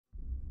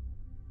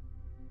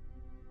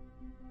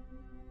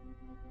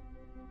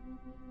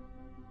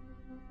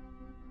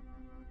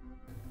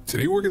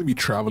Today we're going to be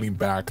traveling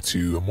back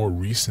to a more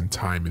recent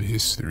time in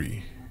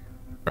history,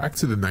 back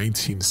to the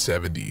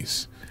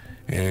 1970s,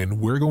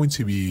 and we're going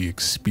to be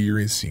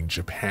experiencing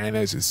Japan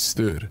as it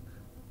stood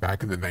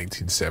back in the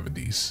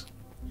 1970s.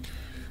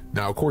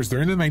 Now, of course,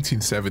 during the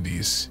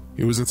 1970s,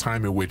 it was a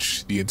time in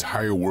which the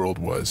entire world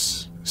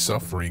was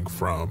suffering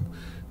from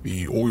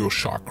the oil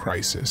shock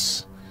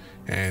crisis,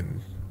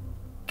 and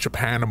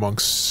Japan,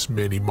 amongst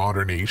many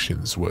modern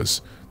nations,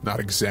 was not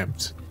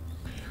exempt.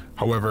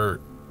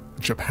 However,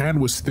 Japan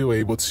was still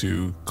able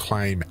to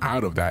climb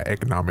out of that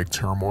economic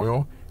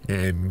turmoil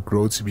and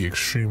grow to be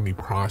extremely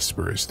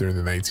prosperous during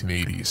the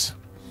 1980s.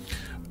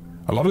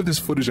 A lot of this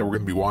footage that we're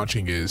going to be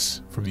watching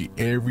is from the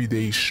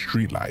everyday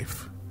street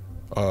life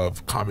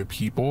of common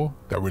people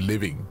that were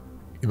living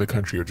in the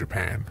country of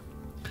Japan.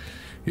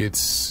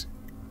 It's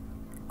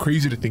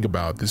crazy to think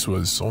about. This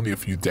was only a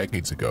few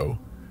decades ago.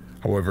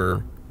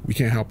 However, we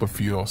can't help but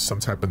feel some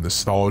type of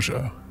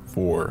nostalgia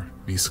for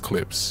these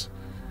clips.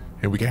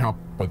 And we can't help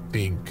but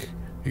think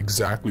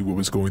exactly what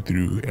was going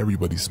through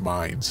everybody's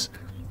minds,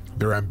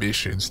 their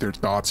ambitions, their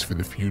thoughts for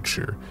the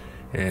future,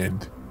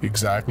 and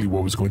exactly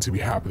what was going to be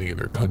happening in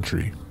their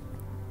country.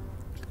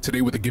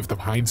 Today, with the gift of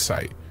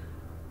hindsight,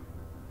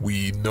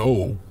 we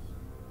know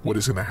what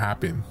is going to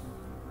happen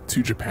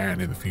to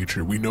Japan in the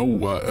future. We know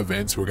what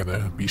events were going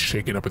to be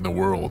shaken up in the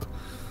world.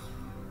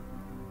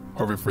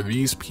 However, for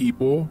these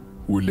people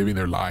who were living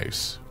their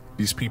lives,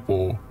 these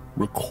people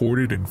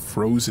recorded and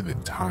frozen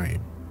in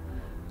time,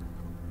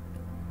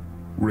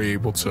 we're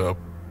able to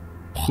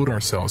put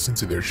ourselves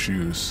into their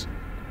shoes,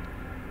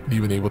 and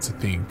even able to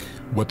think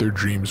what their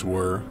dreams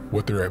were,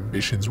 what their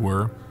ambitions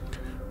were,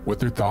 what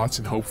their thoughts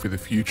and hope for the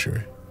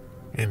future,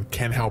 and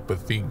can't help but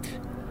think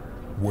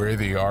where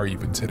they are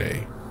even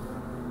today.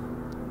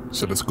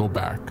 So let's go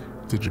back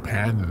to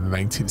Japan in the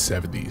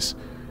 1970s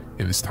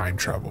in this time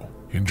travel.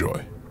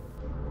 Enjoy.